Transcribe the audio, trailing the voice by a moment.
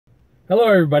Hello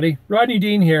everybody, Rodney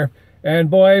Dean here, and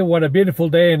boy, what a beautiful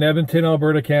day in Edmonton,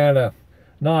 Alberta, Canada.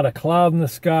 Not a cloud in the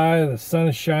sky, the sun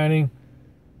is shining,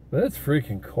 but it's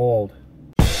freaking cold.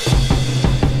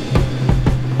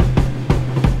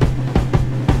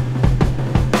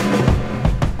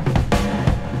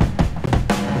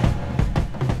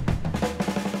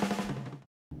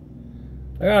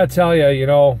 I gotta tell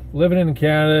you, living in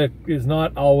Canada is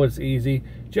not always easy.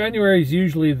 January is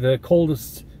usually the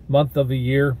coldest month of the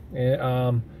year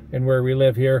and where we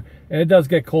live here, and it does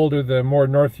get colder the more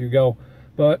north you go.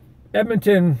 But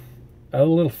Edmonton, a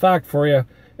little fact for you,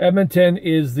 Edmonton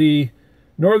is the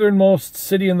northernmost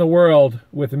city in the world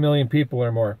with 1 million people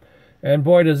or more, and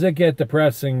boy does it get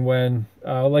depressing when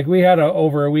like we had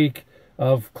over a week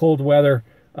of cold weather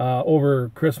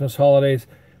over Christmas holidays.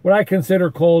 What I consider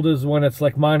cold is when it's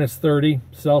like minus 30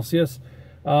 Celsius,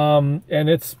 and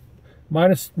it's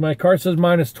my car says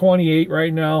minus 28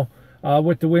 right now.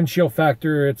 With the wind chill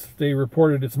factor, they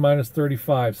reported it's minus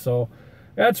 35, so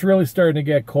that's really starting to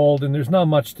get cold, and there's not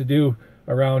much to do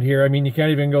around here. I mean, you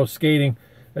can't even go skating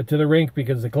to the rink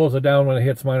because they close it down when it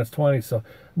hits minus 20, so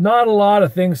not a lot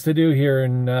of things to do here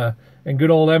in good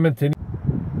old Edmonton.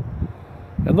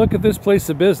 And look at this place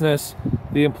of business.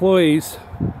 The employees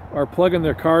are plugging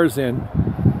their cars in,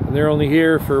 and they're only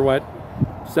here for what,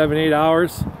 7-8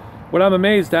 hours. What I'm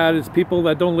amazed at is people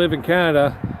that don't live in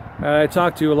Canada. I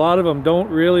talk to a lot of them don't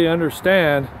really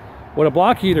understand what a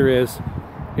block heater is.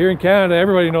 Here in Canada,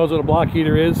 everybody knows what a block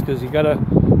heater is because you gotta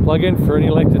plug in for any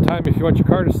length of time if you want your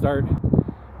car to start.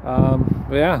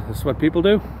 But yeah, this is what people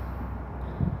do.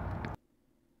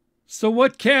 So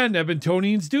what can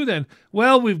Edmontonians do then?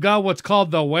 Well, we've got what's called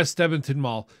the West Edmonton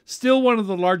Mall. Still one of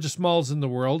the largest malls in the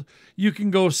world. You can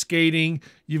go skating.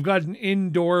 You've got an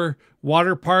indoor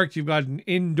water park. You've got an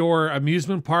indoor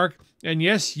amusement park. And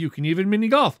yes, you can even mini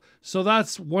golf. So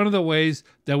that's one of the ways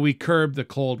that we curb the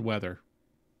cold weather.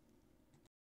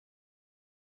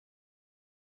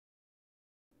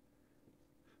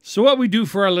 So what we do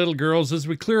for our little girls is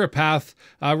we clear a path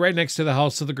right next to the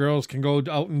house so the girls can go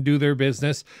out and do their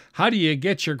business. How do you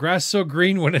get your grass so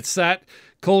green when it's that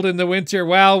cold in the winter?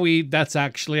 Well, that's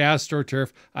actually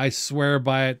AstroTurf. I swear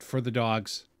by it for the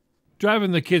dogs.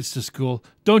 Driving the kids to school.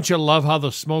 Don't you love how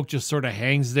the smoke just sort of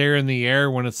hangs there in the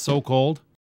air when it's so cold?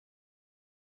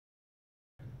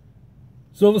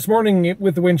 So this morning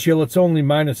with the wind chill, it's only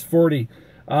minus 40.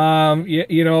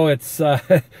 It's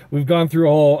we've gone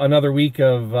through another week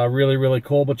of really, really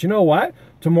cold. But you know what?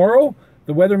 Tomorrow,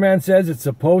 the weatherman says it's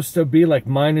supposed to be like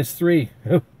minus 3.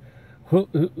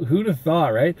 Who'd have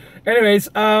thought, right? Anyways,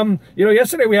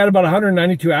 yesterday we had about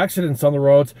 192 accidents on the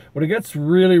roads. When it gets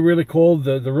really, really cold,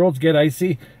 the roads get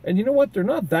icy. And you know what? They're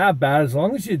not that bad as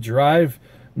long as you drive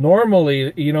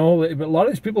normally. A lot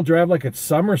of these people drive like it's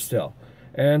summer still.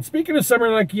 And speaking of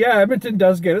summer, yeah, Edmonton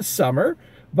does get a summer.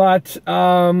 But,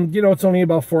 it's only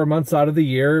about 4 months out of the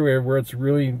year where it's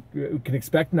really, we can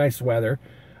expect nice weather.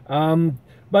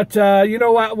 But you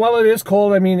know what, while it is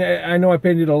cold, I mean, I know I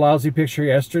painted a lousy picture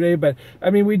yesterday, but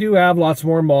I mean, we do have lots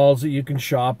more malls that you can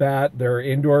shop at. There are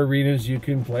indoor arenas, you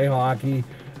can play hockey.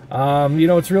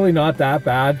 It's really not that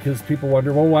bad because people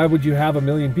wonder, well, why would you have 1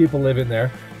 million people living there?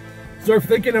 So if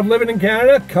you're thinking of living in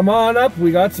Canada, come on up.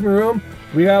 We got some room.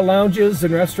 We got lounges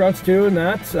and restaurants too, and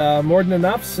that's more than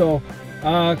enough. So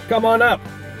come on up.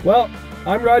 Well,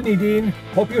 I'm Rodney Dean.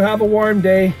 Hope you have a warm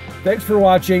day. Thanks for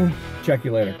watching. Check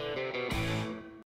you later.